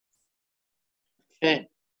Okay.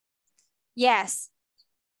 Yes.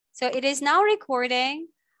 So it is now recording.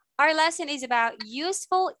 Our lesson is about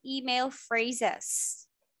useful email phrases.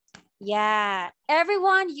 Yeah,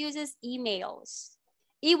 everyone uses emails.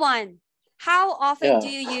 Iwan, how often do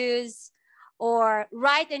you use or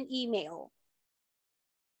write an email?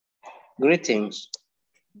 Greetings.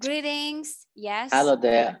 Greetings, yes. Hello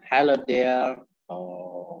there. Hello there.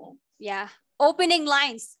 Oh. Yeah, opening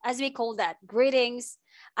lines, as we call that, greetings.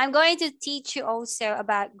 I'm going to teach you also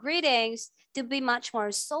about greetings to be much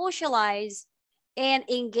more socialized and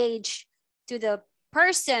engaged to the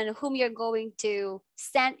person whom you're going to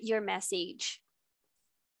send your message.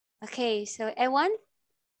 Okay, so Ewan,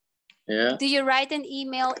 Yeah. do you write an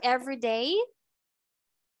email every day?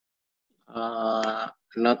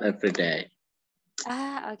 Not every day.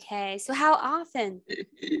 Ah, okay. So how often?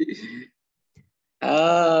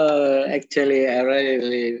 Actually, I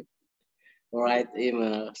really write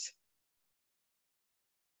emails.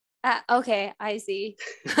 Okay, I see.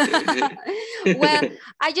 Well,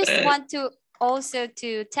 I just want to also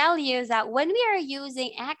to tell you that when we are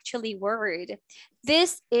using actually word,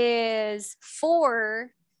 this is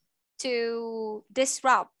for to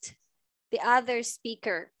disrupt the other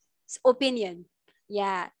speaker's opinion.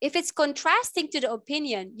 Yeah, if it's contrasting to the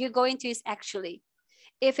opinion, you're going to use actually.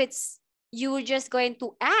 If it's you're just going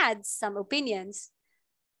to add some opinions,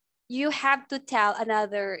 you have to tell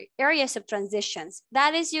another areas of transitions.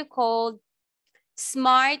 That is you called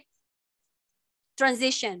smart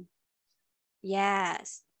transition.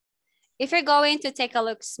 Yes. If you're going to take a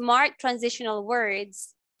look, smart transitional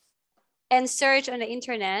words and search on the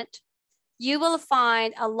internet, you will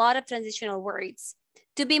find a lot of transitional words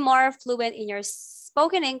to be more fluent in your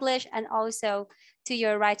spoken English and also to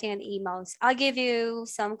your writing and emails. I'll give you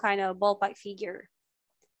some kind of ballpark figure.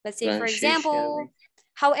 Let's say, for example,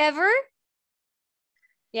 however,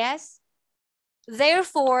 yes,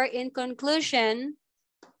 therefore, in conclusion,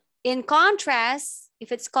 in contrast,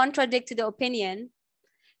 if it's contradict to the opinion,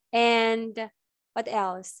 and what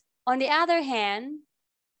else? On the other hand,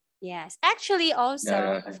 yes, actually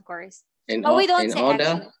also, of course. But we don't say order?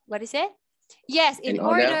 actually. What is it? Yes, in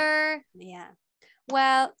order? order. Yeah.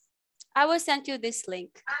 Well, I will send you this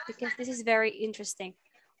link because this is very interesting.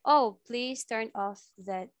 Oh, please turn off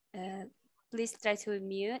that. Please try to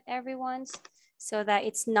mute everyone's so that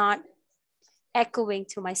it's not echoing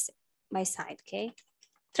to my side, okay?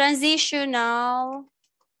 Transitional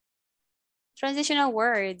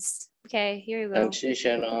words. Okay, here you go.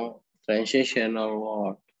 Transitional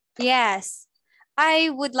word. Yes. I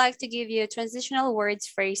would like to give you transitional words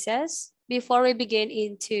phrases before we begin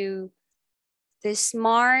into the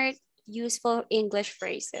smart, useful English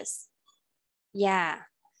phrases. Yeah.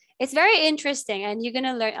 It's very interesting and you're going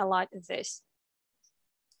to learn a lot of this.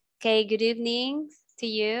 Okay, good evening to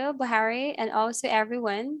you, Bahari, and also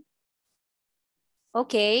everyone.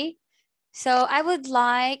 Okay. So I would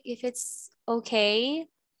like, if it's okay,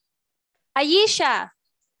 Ayesha,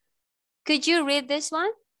 could you read this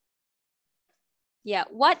one? Yeah,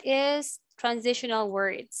 what is transitional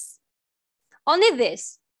words? Only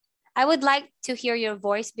this. I would like to hear your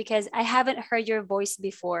voice because I haven't heard your voice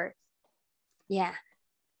before. Yeah.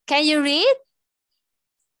 Can you read?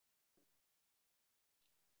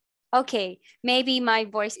 Okay, maybe my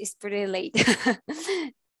voice is pretty late.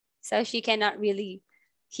 So she cannot really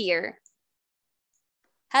hear.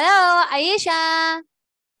 Hello, Ayesha.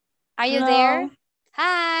 Are you there?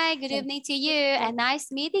 Hi, good evening to you and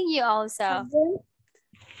nice meeting you also.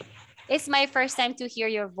 It's my first time to hear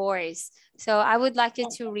your voice. So I would like you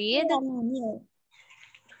to read.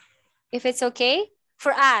 If it's okay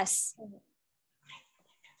for us.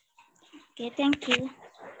 Okay, thank you.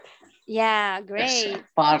 Yeah, great.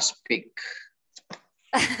 Fast speak.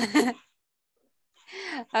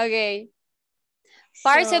 Okay.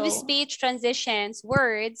 Parts of speech transitions,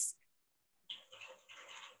 words.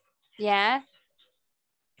 Yeah.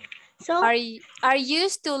 So are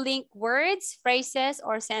used to link words, phrases,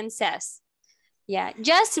 or sentences. Yeah.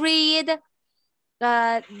 Just read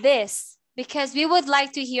this because we would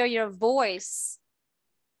like to hear your voice.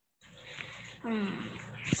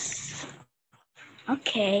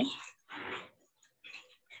 Okay.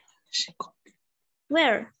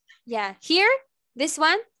 Where? Yeah. Here, this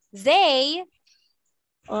one. They.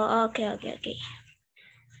 Oh, okay.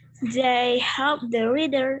 They help the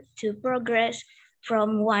reader to progress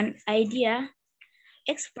from one idea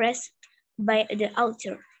expressed by the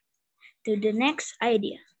author to the next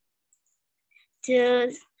idea.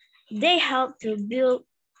 They help to build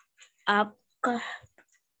up,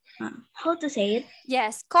 how to say it?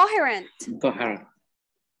 Yes, coherent.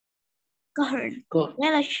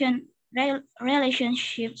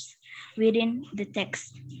 Relationships within the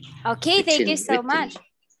text. Okay, thank you so much.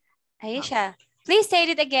 Aisha, please say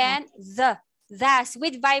it again. Thus,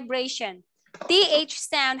 with vibration. TH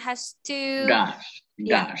sound has two. Dash.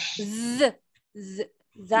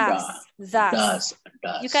 Thus.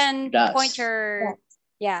 You can point your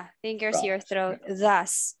fingers to your throat.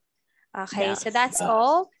 Thus. Okay, so that's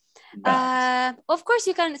all. Of course,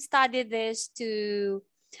 you can study this to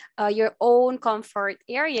your own comfort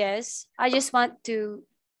areas. I just want to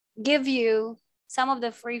give you some of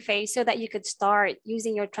the free phase so that you could start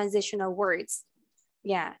using your transitional words.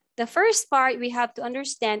 Yeah. The first part we have to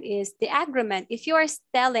understand is the agreement. If you are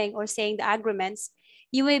spelling or saying the agreements,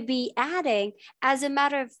 you will be adding, as a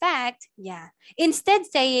matter of fact, instead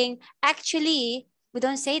saying, actually, we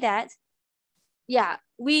don't say that. Yeah,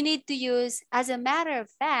 we need to use as a matter of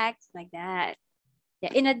fact, like that.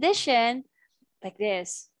 Yeah. In addition, like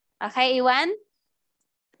this. Okay, Iwan?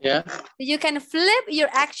 Yeah. You can flip your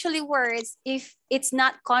actually words if it's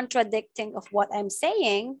not contradicting of what I'm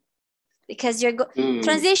saying, because you're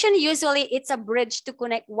transition, usually it's a bridge to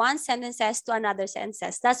connect one sentences to another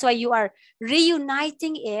sentences. That's why you are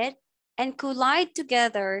reuniting it and collide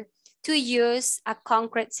together to use a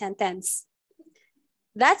concrete sentence.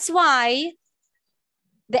 That's why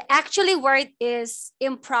the actually word is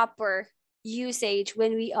improper usage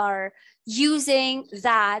when we are using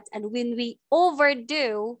that and when we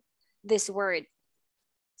overdo this word.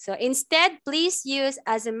 So instead, please use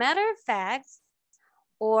as a matter of fact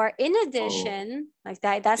or in addition, like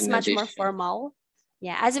that. That's much more formal.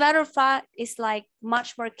 Yeah, as a matter of fact, it's like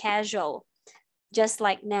much more casual, just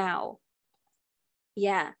like now.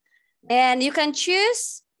 Yeah, and you can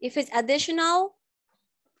choose if it's additional,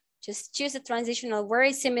 just choose a transitional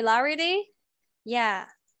word. Similarity, yeah.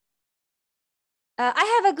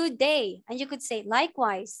 I have a good day, and you could say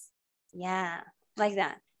likewise. Yeah, like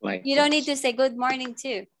that. Likewise. You don't need to say good morning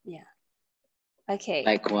too. Yeah. Okay.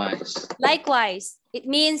 Likewise. It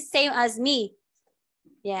means same as me.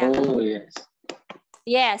 Yeah. Oh, yes.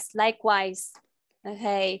 Yes, likewise.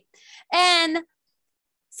 Okay. And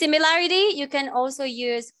similarity, you can also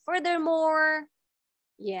use furthermore.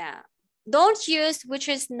 Yeah. Don't use which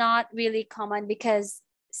is not really common, because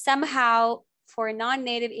somehow for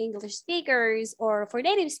non-native English speakers or for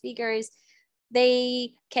native speakers,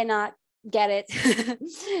 they cannot get it.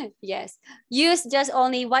 Yes. Use just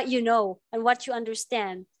only what you know and what you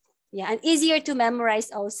understand. Yeah. And easier to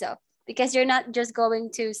memorize also, because you're not just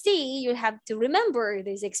going to see, you have to remember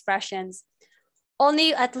these expressions.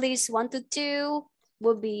 Only at least 1 to 2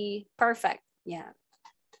 will be perfect. Yeah.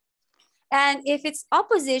 And if it's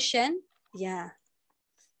opposition,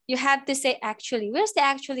 you have to say actually. Where's the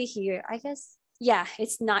actually here? I guess,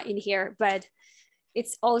 it's not in here, but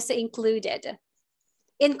it's also included.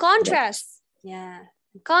 In contrast, in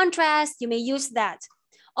contrast, you may use that.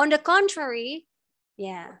 On the contrary,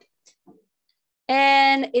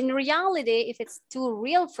 and in reality, if it's too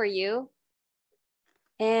real for you,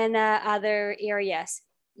 and other areas,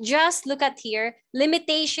 just look at here,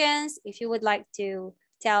 limitations, if you would like to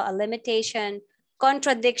tell a limitation,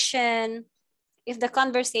 contradiction, if the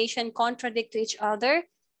conversation contradict to each other,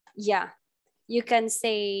 you can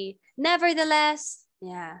say nevertheless,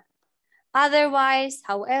 otherwise,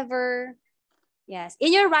 however. Yes,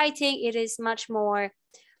 in your writing, it is much more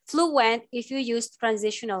fluent if you use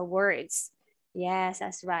transitional words. Yes,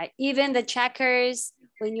 that's right. Even the checkers,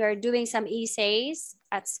 when you're doing some essays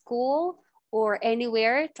at school or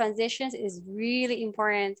anywhere, transitions is really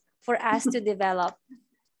important for us to develop.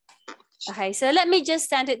 Okay, so let me just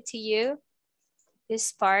send it to you,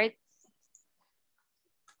 this part.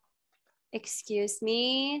 Excuse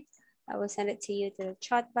me. I will send it to you to the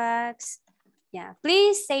chat box. Yeah,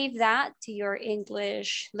 please save that to your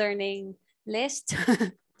English learning list.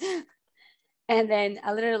 And then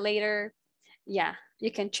a little later,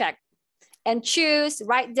 you can check and choose,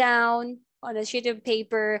 write down on a sheet of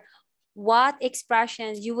paper what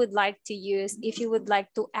expressions you would like to use if you would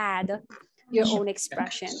like to add your own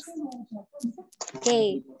expressions.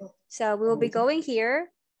 Okay, so we will be going here.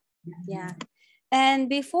 And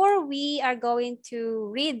before we are going to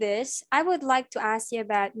read this, I would like to ask you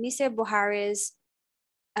about Mr. Buhari's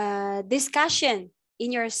discussion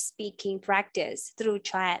in your speaking practice through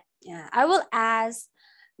chat. I will ask,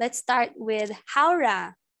 let's start with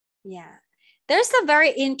Haura. There's a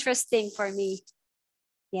very interesting for me.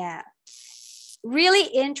 Really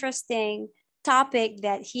interesting topic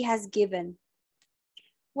that he has given.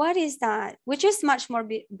 What is that? Which is much more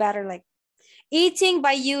better, like eating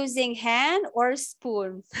by using hand or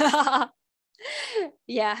spoon. I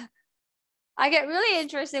get really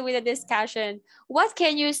interested with the discussion. What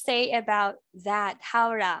can you say about that,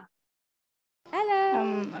 Haura?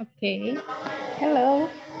 Hello. Okay. Hello.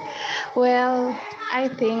 Well, I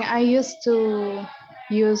think I used to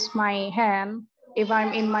use my hand if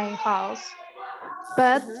I'm in my house,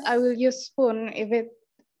 but Uh-huh. I will use spoon if it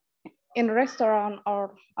in restaurant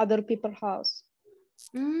or other people's house.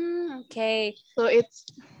 Okay. So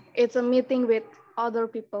it's a meeting with other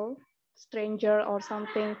people, stranger or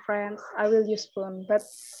something, friends. I will use spoon, but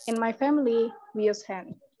in my family we use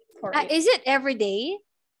hand for it. Is it every day?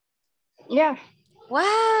 Yeah,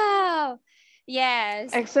 Wow.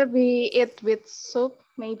 Yes. except we eat with soup,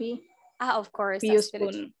 maybe Of course, we that's use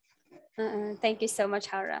really true. spoon. Thank you so much,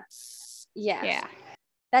 Hara. Yeah, Yeah.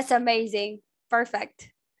 that's amazing.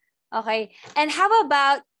 Perfect. Okay. And how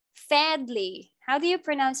about Fadley? How do you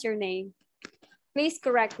pronounce your name? Please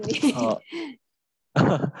correct me. Uh,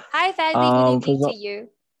 Hi, Fadley. Good evening first to of, you.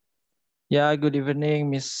 yeah, good evening,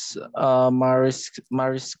 Miss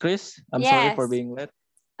Maris Chris. I'm sorry for Yes. being late.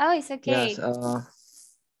 Oh, it's Yes. okay.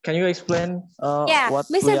 Can you explain Yeah, what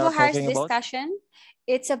Mr. we are Buhar's talking about? discussion,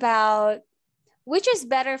 it's about which is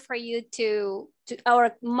better for you to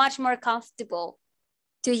or much more comfortable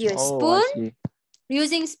to use Oh, I spoon, see.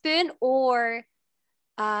 using spoon, or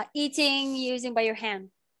eating using by your hand.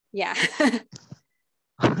 Yeah.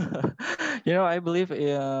 I believe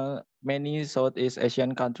many Southeast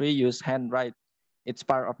Asian country use hand, right? It's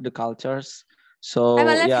part of the cultures. I'm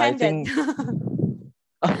a So yeah, I left-handed. think.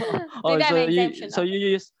 Maybe Oh, I'm so you intentional.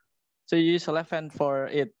 use a left hand for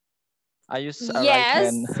it. I use a right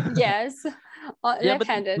hand. Yes, yes. Yeah,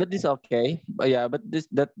 Left-handed. but this okay. But yeah, but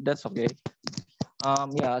that's okay.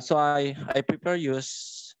 Yeah, so I prepare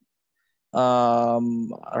use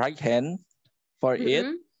right hand for it,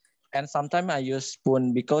 Mm-mm, and sometimes I use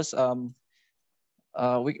spoon because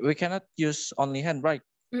we cannot use only hand, right?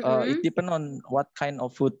 It mm-mm. depends on what kind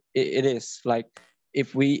of food it is. Like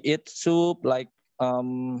if we eat soup, like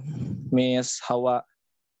Miss Hawa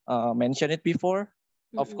mentioned it before,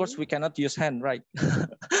 of course Mm-mm. we cannot use hand, right?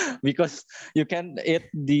 Because you can eat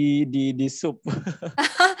the soup.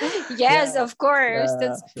 Yes, Yeah, of course. yeah,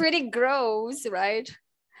 That's pretty gross, right?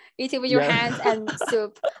 Eating with your yeah. hands and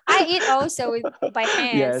soup. I eat also with by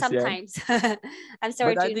hand Yes, yes. sometimes. I'm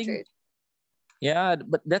sorry But to I think intrude. yeah,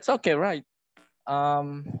 but that's okay, right?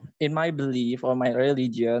 Um, in my belief or my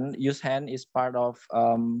religion, use hand is part of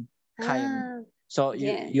kind. Ah, So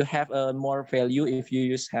you yes. have a more value if you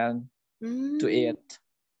use hand to Mm, eat.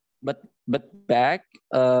 But back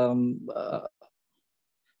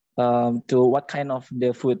to what kind of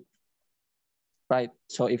the food, right?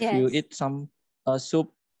 So if you yes. eat some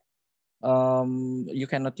soup, you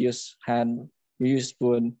cannot use hand. You use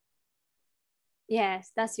spoon.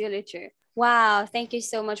 Yes, that's really true. Wow, thank you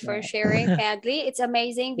so much for Yeah. sharing, Fadli. It's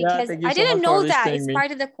amazing Yeah. because Thank you I so didn't much for know that. listening It's me.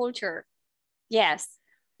 part of the culture. Yes.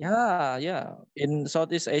 Yeah, yeah. In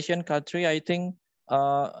Southeast Asian country, I think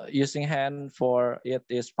using hand for it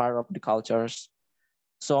is part of the cultures.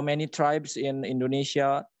 So many tribes in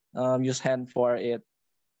Indonesia use hand for it.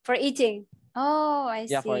 For eating. Oh, I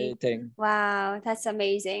Yeah, for see. eating. Wow, that's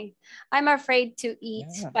amazing. I'm afraid to eat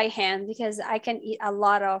Yeah. by hand because I can eat a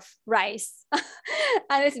lot of rice.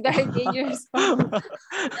 And it's very dangerous for me.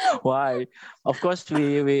 Why? Of course,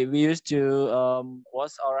 we used to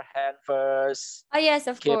wash our hand first, Oh, yes,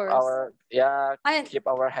 of keep course. our yeah, I keep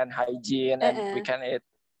our hand hygiene, and we uh-uh. can eat.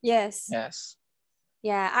 Yes. Yes.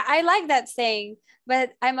 Yeah, I like that saying,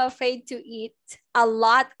 but I'm afraid to eat a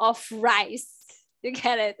lot of rice. You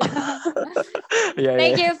get it? Yeah,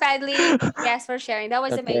 Thank yeah. you, Fadli. Yes, for sharing. That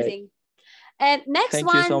was Okay. amazing. And next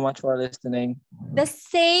Thank you so one, much for listening. the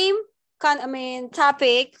same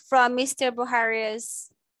topic from Mr.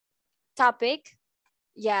 Buhari's topic.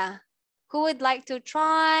 Yeah. Who would like to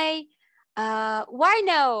try?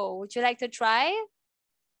 Warno, would you like to try?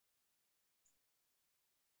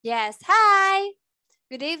 Yes. Hi.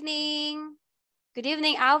 Good evening. Good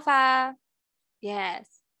evening, Alpha. Yes.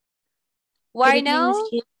 Good evening, Miss Warno,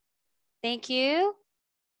 Q. thank you.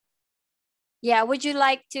 Yeah, would you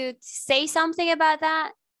like to say something about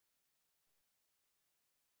that?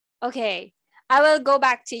 Okay, I will go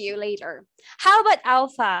back to you later. How about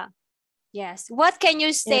Alpha? Yes, what can you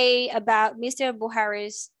Yeah, say about Mr.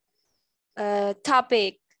 Buhari's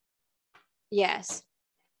topic? Yes,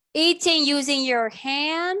 eating using your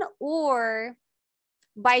hand or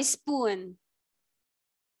by spoon?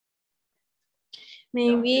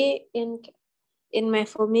 Maybe in my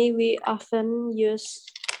family we often use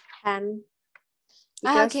hand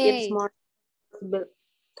because it's Okay. more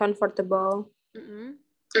comfortable. Mm-mm.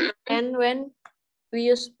 And when we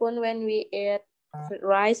use spoon when we eat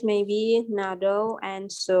rice, maybe noodle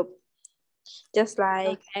and soup, just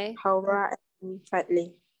like Okay. Haura and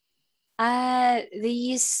Fadli.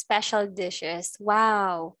 These special dishes.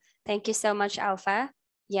 Wow. Thank you so much, Alpha.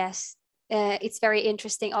 Yes, it's very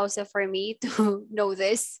interesting also for me to know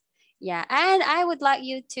this. Yeah, and I would like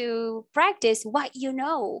you to practice what you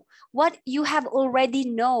know, what you have already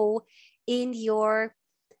know in your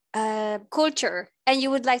culture, and you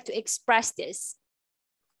would like to express this.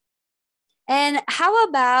 And how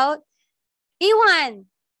about Iwan?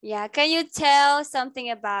 Yeah, can you tell something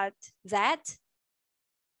about that?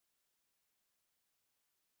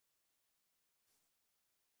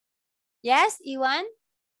 Yes, Iwan?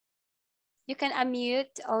 You can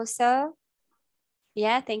unmute also.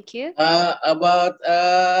 Yeah, thank you. About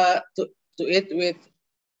to eat with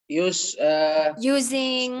use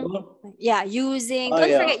Using, spoon. yeah, using, Oh, don't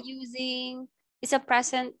yeah. forget using. It's a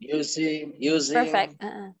present. Using. Perfect.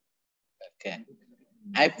 Okay.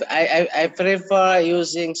 I prefer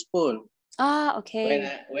using spoon Okay.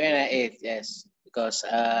 when I eat. Yes, because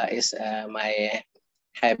it's my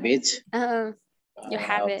habit. Your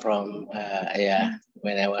habit. From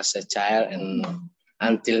when I was a child and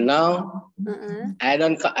until now, I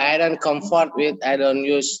don't comfort with, I don't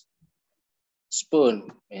use spoon.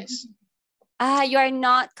 Yes. You are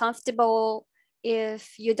not comfortable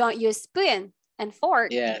if you don't use spoon and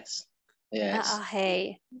fork. Yes. Yes.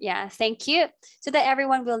 Hey, yeah, thank you. So that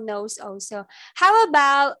everyone will know also. How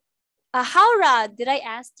about Haura? Did I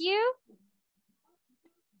ask you?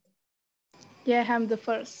 Yeah, I'm the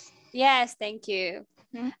first. Yes, thank you.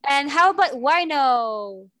 And how about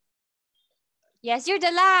Warno? Yes, you're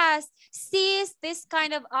the last. Seize this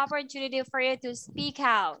kind of opportunity for you to speak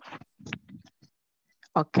out.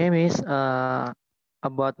 Okay, Miss.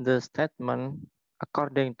 About the statement,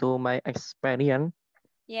 according to my experience,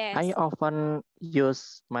 yes, I often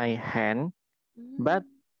use my hand, but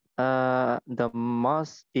the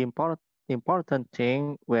most important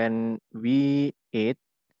thing when we eat,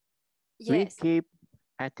 we keep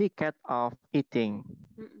etiquette of eating.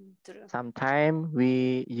 Sometimes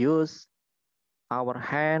we use our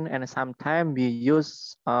hand and sometimes we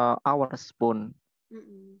use our spoon.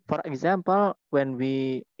 For example, when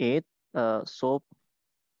we eat soup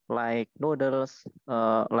like noodles,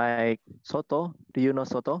 like soto. Do you know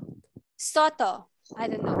soto? Soto. I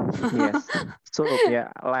don't know. Yes, soup.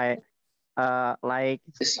 Yeah, like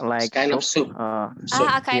kind of soup. A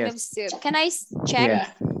kind of soup. Can I check?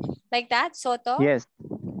 Yeah. Like that, soto? Yes.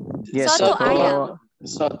 Yes. Soto ayam.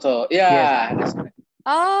 Soto. Yeah. Yes.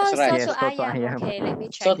 Oh, that's right. soto Yes, soto ayam. ayam. Okay, let me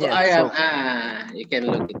check. Soto Yes, ayam. soup. You can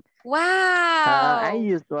look it. Wow. I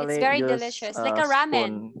usually it's very use delicious. Like a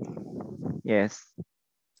ramen. Spoon. Yes.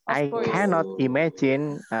 Of I course. cannot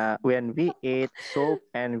imagine when we eat soup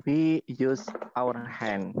and we use our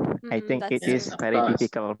hand. I think it is true. very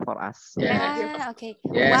difficult for us. Yes. Okay.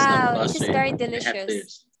 Yes, Wow, of course. this is very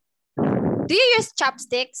delicious. Do you use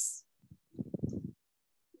chopsticks?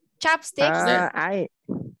 Chopsticks?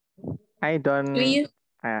 I don't.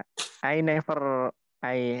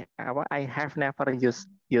 I have never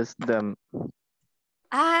used them.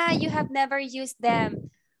 You have never used them.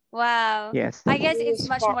 Wow. Yes. I guess it's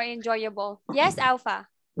much more enjoyable. Yes, Alpha.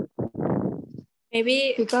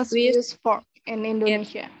 Maybe because we use fork in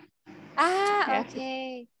Indonesia. Yeah.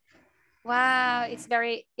 Okay. Wow, it's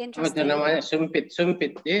very interesting. Namanya sumpit.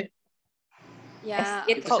 Yeah.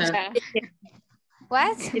 It called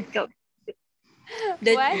What?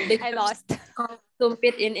 What? I lost.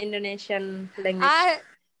 Sumpit in Indonesian language.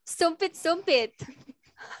 Sumpit.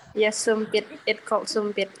 Yes, sumpit. It called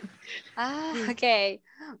sumpit. Okay.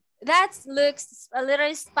 That looks a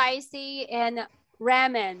little spicy and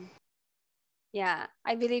ramen. Yeah,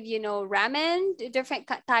 I believe you know ramen, different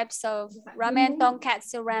types of ramen,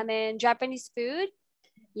 tonkatsu ramen, Japanese food.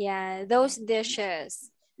 Yeah, those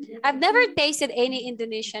dishes. I've never tasted any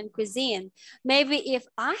Indonesian cuisine. Maybe if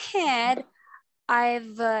I had,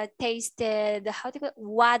 I've tasted, how do you call it?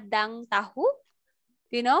 Wadang tahu.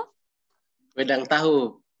 Do you know? Wedang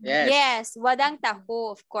tahu. Yes. Yes, wadang tahu,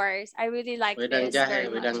 of course. I really like Wedang this jahe. very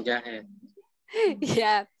much. Wedang jahe.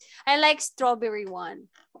 Yeah, I like strawberry one.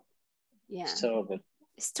 Yeah.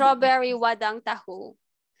 Strawberry wadang tahu.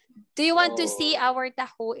 Do you want to see our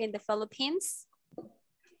tahu in the Philippines?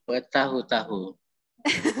 What tahu?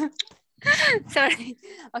 Sorry.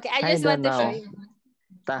 Okay, I just want to show you.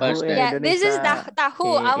 Tahu in Yeah, this is Indonesia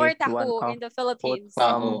tahu, our is one tahu of in the Philippines.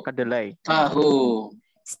 From Kedelai. Tahu.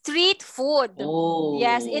 Street food. Oh.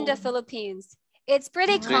 Yes, in the Philippines. It's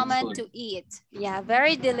pretty common to eat. Yeah,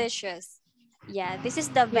 very delicious. Yeah, this is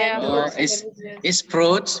the vendor. It's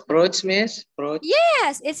fruits, miss? Fruits?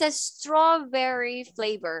 Yes, it's a strawberry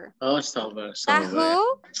flavor. Oh, strawberry.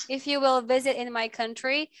 Tahu, if you will visit in my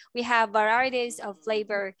country, we have varieties of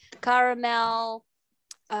flavor. Caramel,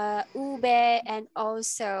 ube, and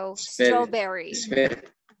also strawberry. It's very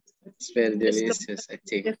delicious, I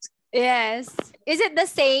think. Yes. Is it the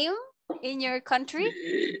same in your country?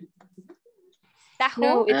 Tahu?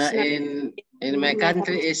 No, it's not. In my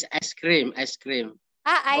country is ice cream. Ice cream.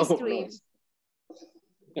 It's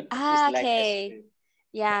like Okay. ice cream.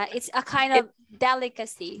 Yeah, it's a kind of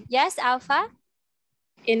delicacy. Yes, Alpha?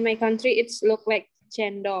 In my country, it's look like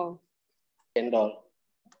cendol. Cendol.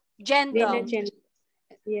 Jendong.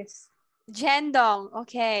 Yes. Jendong.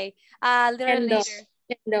 Okay. A little later.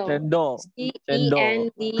 Cendol.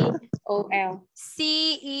 C-E-N-D-O-L.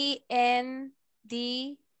 C-E-N-D.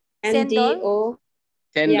 N-D-O.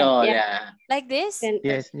 Cendol, Yeah. yeah. Like this?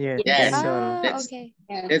 Yes. Yes. Cendol. Okay.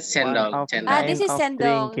 It's cendol. One of Cendol. This is of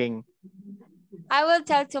cendol. drinking. I will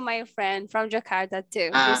tell to my friend from Jakarta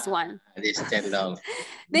too. This one. This cendol.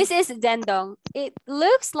 This is dendong. It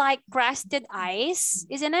looks like crusted ice,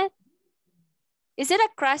 isn't it? Is it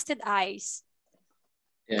a crusted ice?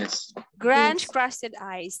 Yes. Grunge crusted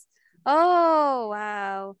ice. Oh,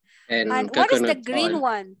 wow. And what is the green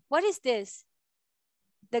one? What is this?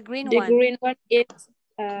 The green one. The green one is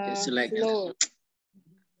it's like flour.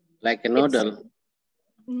 Like a noodle.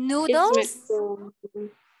 Noodles?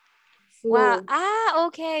 Wow.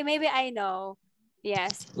 Okay. Maybe I know.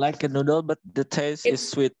 Yes. Like a noodle, but the taste is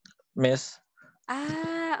sweet, miss.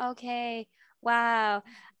 Okay. Wow.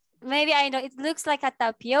 Maybe I know. It looks like a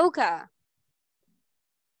tapioca.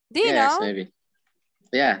 Do you know? Maybe.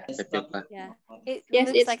 Yeah, tapioca. Yeah.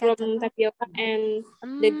 Yes, it's like from tapioca, and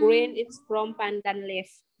the green is from pandan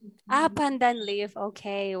leaf. Pandan leaf.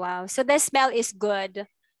 Okay, wow. So the smell is good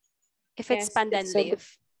if it's pandan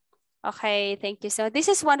leaf. Okay, thank you. So this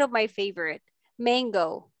is one of my favorite,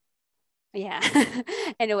 mango. Yeah.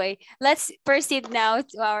 Anyway, let's proceed now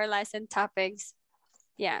to our lesson topics.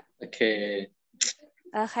 Yeah. Okay.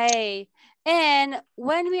 Okay. And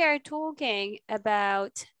when we are talking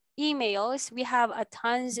about emails, we have a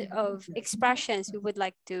tons of expressions we would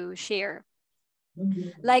like to share.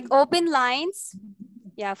 Like open lines.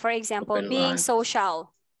 Yeah, for example, being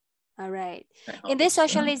social. All right. In this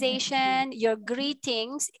socialization, your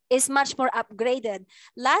greetings is much more upgraded.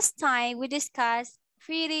 Last time we discussed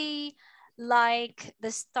pretty like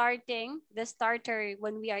the starter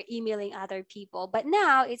when we are emailing other people. But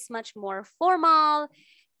now it's much more formal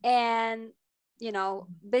and, you know,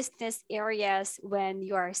 business areas when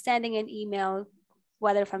you are sending an email,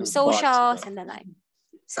 whether from socials and the like.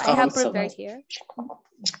 So I have prepared here.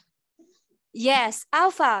 Yes,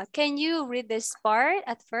 Alpha, can you read this part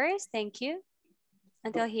at first? Thank you.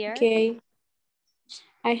 Until here. Okay.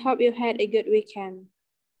 I hope you had a good weekend.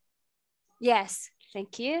 Yes,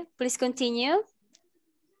 thank you. Please continue.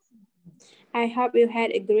 I hope you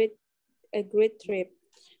had a great trip.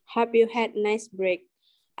 Hope you had a nice break.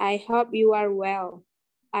 I hope you are well.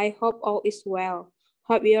 I hope all is well.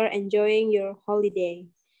 Hope you are enjoying your holiday.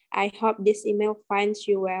 I hope this email finds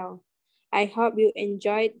you well. I hope you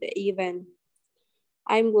enjoyed the event.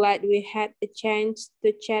 I'm glad we had a chance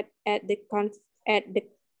to chat at the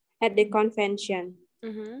convention.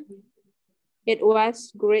 It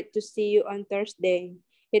was great to see you on Thursday.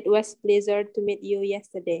 It was a pleasure to meet you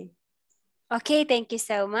yesterday. Okay, thank you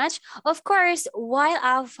so much. Of course, while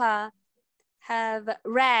Alpha have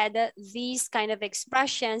read these kind of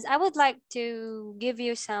expressions, I would like to give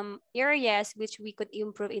you some areas which we could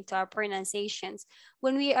improve into our pronunciations.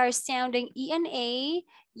 When we are sounding E and A,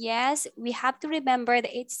 yes, we have to remember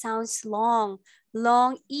that it sounds long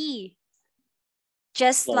E.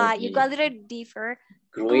 Just long like E. You got a little differ.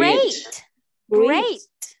 Great.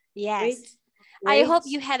 Yes. I hope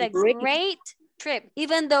you had a great trip.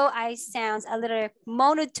 Even though I sound a little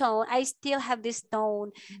monotone, I still have this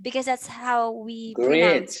tone because that's how we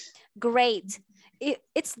pronounce great.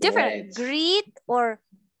 It's different. Great or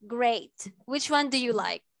great. Which one do you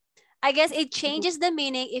like? I guess it changes the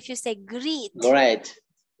meaning if you say greet. Great.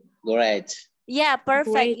 Yeah,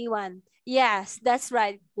 perfect, Iwan. Yes, that's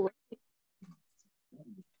right.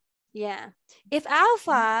 Yeah. If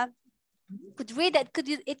Alpha could read that,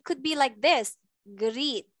 it could be like this.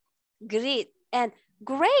 Greet, and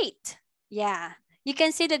great. Yeah. You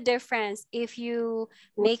can see the difference if you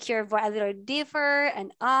make your voice a little differ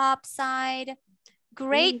and upside.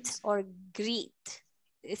 Great or greet.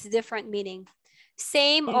 It's different meaning.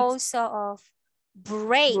 Same also of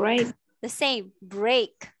break. The same,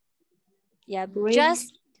 break. Yeah,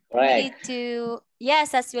 just need to,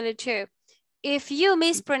 yes, that's really true. If you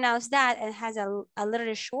mispronounce that and has a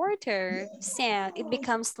little shorter sound, it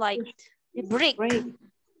becomes like brick. So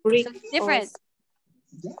it's different.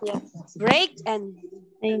 Yeah. Break and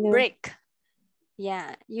brick.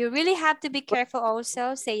 Yeah, you really have to be careful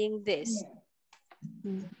also saying this.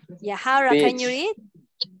 Yeah, Hara, can you read?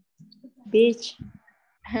 Beach.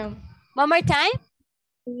 One more time.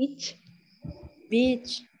 Beach.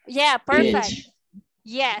 Beach. Yeah, perfect. Beach.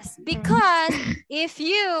 Yes, because if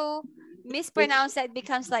you mispronounce it, it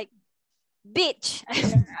becomes like bitch.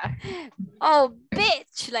 Oh,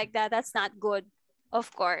 bitch, like that. That's not good,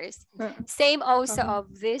 of course. Same also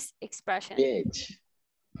of this expression. Beach.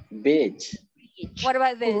 Beach. What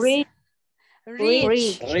about this? Rich.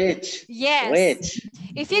 Reach. Rich. Yes. Rich.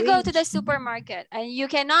 If you go to the supermarket and you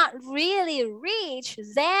cannot really reach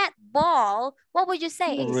that ball, what would you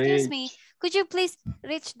say? Excuse me, could you please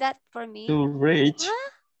reach that for me? To reach. Huh?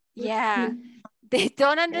 Yeah, they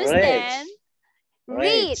don't understand.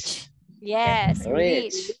 Reach. Yes,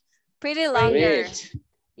 reach. Rich. Pretty longer. Rich.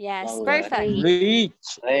 Yes, Longer. perfect.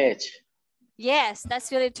 Reach. Rich. Yes,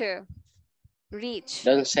 that's really true. Reach.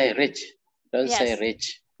 Don't say rich. Don't say Yes.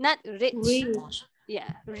 rich. Not rich. Reach.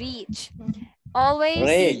 Yeah, reach. Always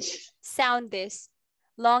Rich. sound this.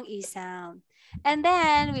 Long E sound. And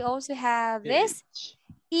then we also have this.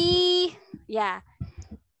 E. Yeah.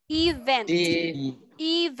 Event. Event.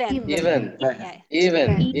 Even. Yeah.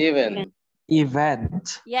 Even.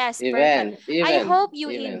 Event. Yes, Event. perfect. I hope you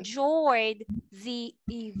Event. enjoyed the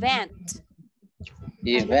event.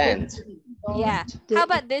 Event. Yeah. How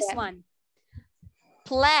about this one?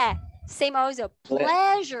 Play. Same also.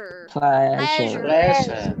 Pleasure. Pleasure.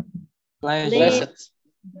 Pleasure. Pleasure.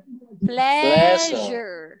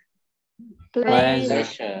 Pleasure.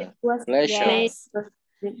 Pleasure. Pleasure. Yes.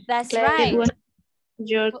 That's It right. was a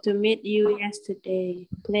pleasure to meet you yesterday.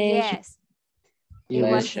 Pleasure. Yes. It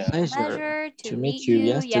was a Pleasure. pleasure to meet you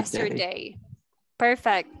yesterday.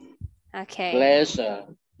 Perfect. Okay. Pleasure.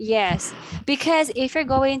 Yes. Because if you're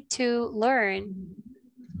going to learn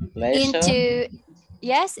Pleasure.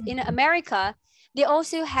 in America, they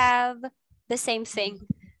also have the same thing.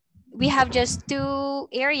 We have just two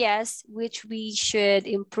areas which we should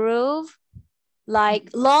improve, like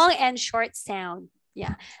long and short sound.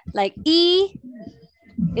 Yeah. Like E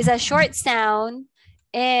is a short sound,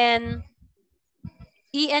 and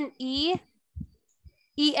E and E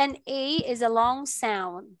and A is a long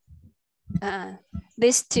sound.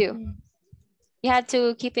 These two. You have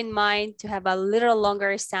to keep in mind to have a little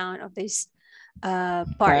longer sound of this part.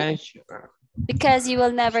 Pleasure. Because you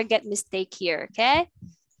will never get mistake here, okay?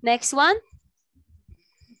 Next one.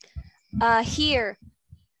 Here.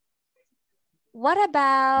 What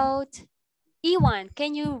about E1?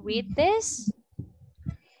 Can you read this?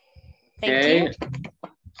 Thank you.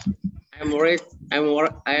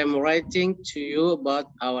 I am writing to you about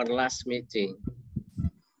our last meeting.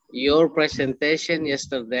 Your presentation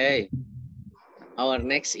yesterday. Our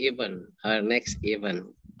next event.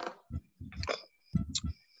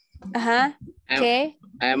 Okay.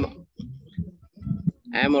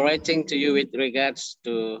 I'm writing to you with regards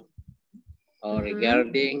to or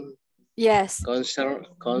regarding. Yes.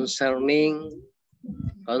 Concerning.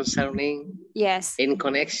 Yes. In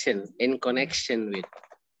connection with.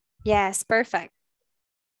 Yes, perfect.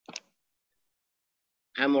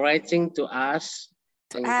 I'm writing to ask,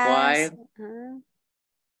 inquire,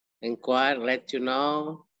 let you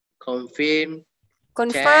know, confirm,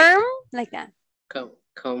 confirm, check, like that.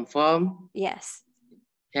 Confirm. Yes.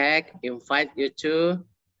 Check, invite you to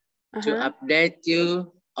update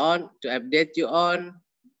you on,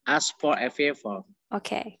 ask for a favor.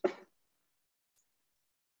 Okay.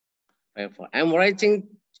 I'm writing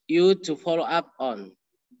you to follow up on.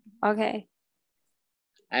 Okay.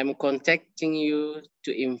 I'm contacting you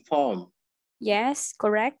to inform. Yes,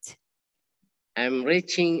 correct. I'm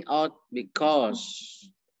reaching out because.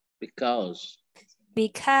 Okay,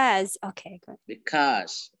 good.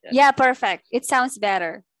 Because. Yes. Yeah, perfect. It sounds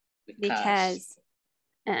better. Because.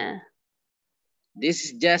 This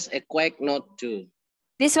is just a quick note too.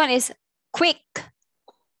 This one is quick.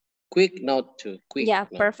 Quick note too. Quick. Yeah,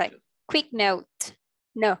 note perfect. too. Quick note.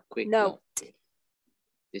 No. Quick note.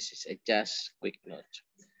 This is a just quick note.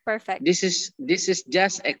 Perfect. This is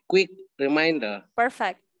just a quick reminder.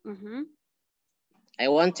 Perfect. I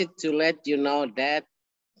wanted to let you know that.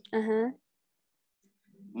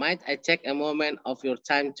 Might I take a moment of your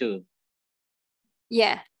time too?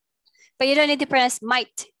 Yeah. But you don't need to press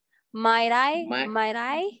might. Might I? Might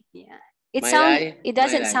I? Yeah. It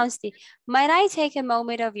doesn't sound steep. Might I take a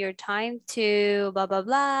moment of your time to blah blah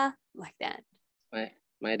blah like that?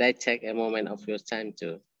 Might I take a moment of your time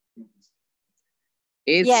too?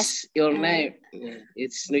 It's your name.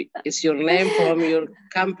 It's your name from your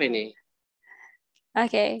company.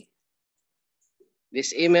 Okay.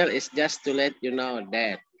 This email is just to let you know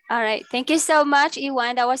that. All right. Thank you so much,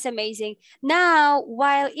 Iwan. That was amazing. Now,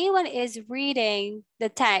 while Iwan is reading the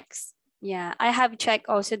text, Yeah, I have checked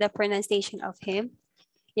also the pronunciation of him.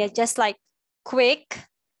 Yeah, just like quick,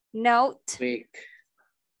 note, Quick.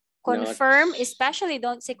 confirm, Note. especially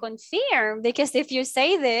don't say confirm, because if you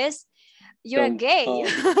say this, you're gay.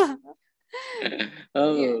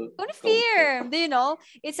 Oh, confirm. Do you know?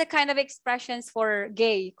 It's a kind of expressions for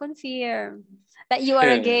gay. Confirm that you are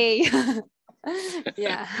a gay.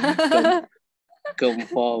 Yeah.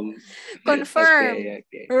 Confirm. Confirm.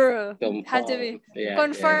 Okay. Had to be Yeah,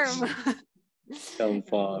 confirm. yes.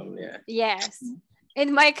 Confirm. Yeah. Yes.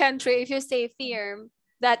 In my country, if you say firm,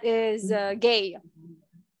 that is gay.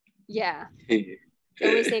 Yeah. So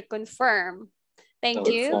we say confirm. Thank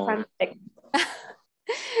you. Confirm.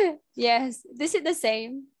 Yes, this is the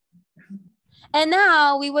same. And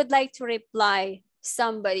now we would like to reply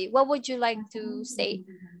somebody. What would you like to say?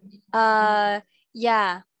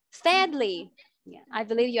 Yeah, sadly. Yeah, I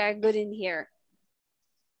believe you are good in here.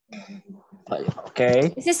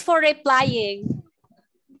 Okay. This is for replying.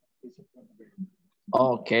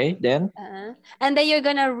 Okay, then. And then you're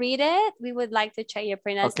gonna read it. We would like to check your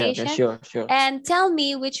pronunciation. Okay, sure. And tell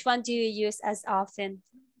me which one do you use as often?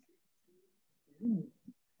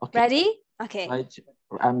 Okay. Ready? Okay.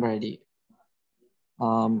 I'm ready.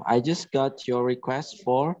 I just got your request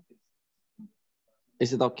for.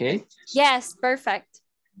 Is it okay? Yes, perfect.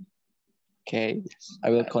 Okay, I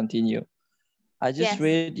will continue. I just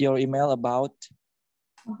read your email about.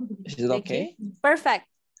 Is it okay? Perfect.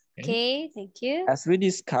 Okay, thank you. As we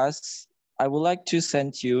discussed, I would like to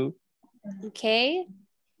send you. Okay.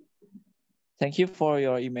 Thank you for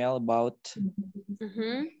your email about.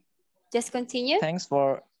 Just continue. Thanks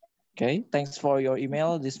for your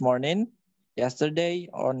email this morning, yesterday,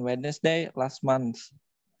 on Wednesday, last month.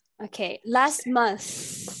 Okay, last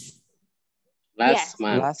month. Last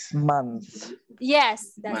month. Last month.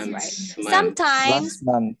 Yes, that's right. Sometimes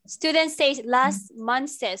students say last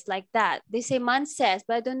months like that. They say months, but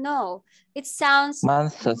I don't know. It sounds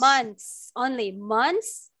months only.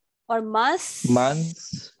 Months or months.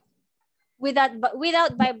 Months. Without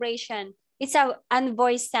vibration. It's a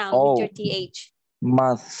unvoiced sound with your TH.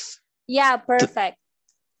 Months. Yeah, perfect.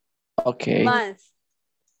 Okay. Month.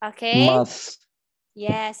 Okay. Month.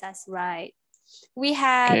 Yes, that's right. We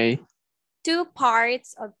have two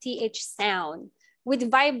parts of TH sound. With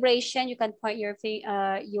vibration, you can point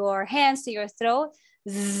your hands to your throat.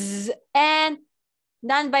 Zzz, and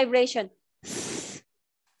non-vibration.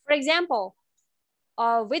 For example,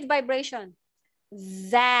 with vibration,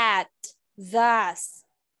 that, thus,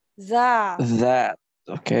 the. That,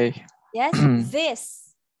 okay. Yes,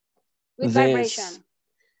 this, with vibration.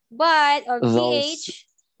 But, or TH,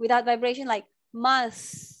 without vibration, like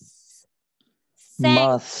month,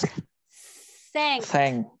 thank.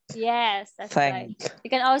 Yes, that's right. You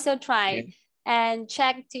can also try and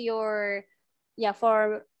check to your,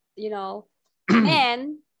 for,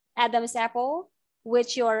 man, Adam's apple,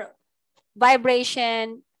 which your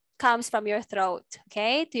vibration comes from your throat,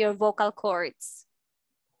 okay, to your vocal cords.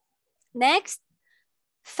 Next,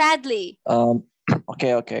 sadly.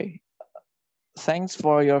 Okay. Thanks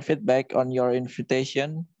for your feedback on your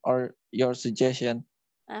invitation or your suggestion.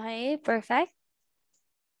 Okay, perfect.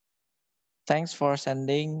 Thanks for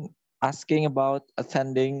asking about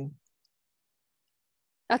attending.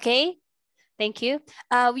 Okay, thank you.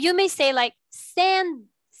 You may say like sending.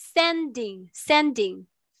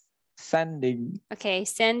 Okay,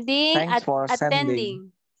 sending. Thanks for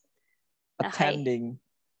attending. Attending. Okay.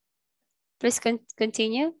 Please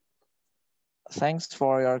continue. Thanks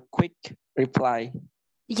for your quick reply.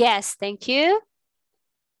 Yes, thank you.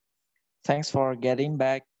 Thanks for getting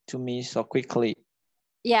back to me so quickly.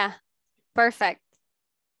 Yeah, perfect.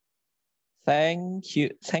 Thank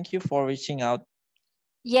you for reaching out.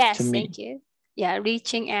 Yes, to me. Thank you. Yeah,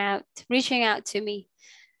 reaching out to me.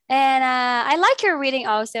 And I like your reading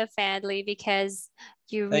also, Fadley, because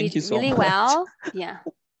you read really well. Yeah,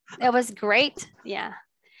 it was great. Yeah.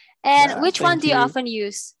 And which one do you often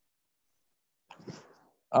use?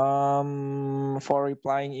 For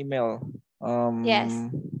replying email. Yes.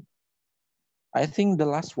 I think the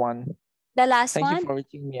last one. The last one? Thank you for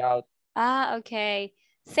reaching me out. Okay.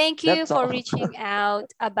 Thank you for reaching out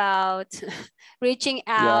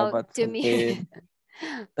to me.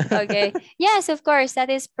 Okay. Yes, of course. That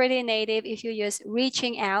is pretty native. If you use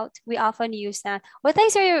reaching out, we often use that. Well,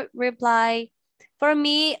 thanks for your reply. For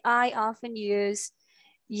me, I often use,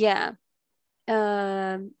 I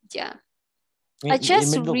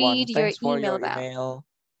just read your email about.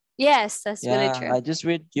 Yes, that's really true. I just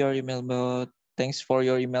read your email, but thanks for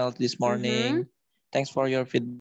your email this morning. Thanks for your feedback.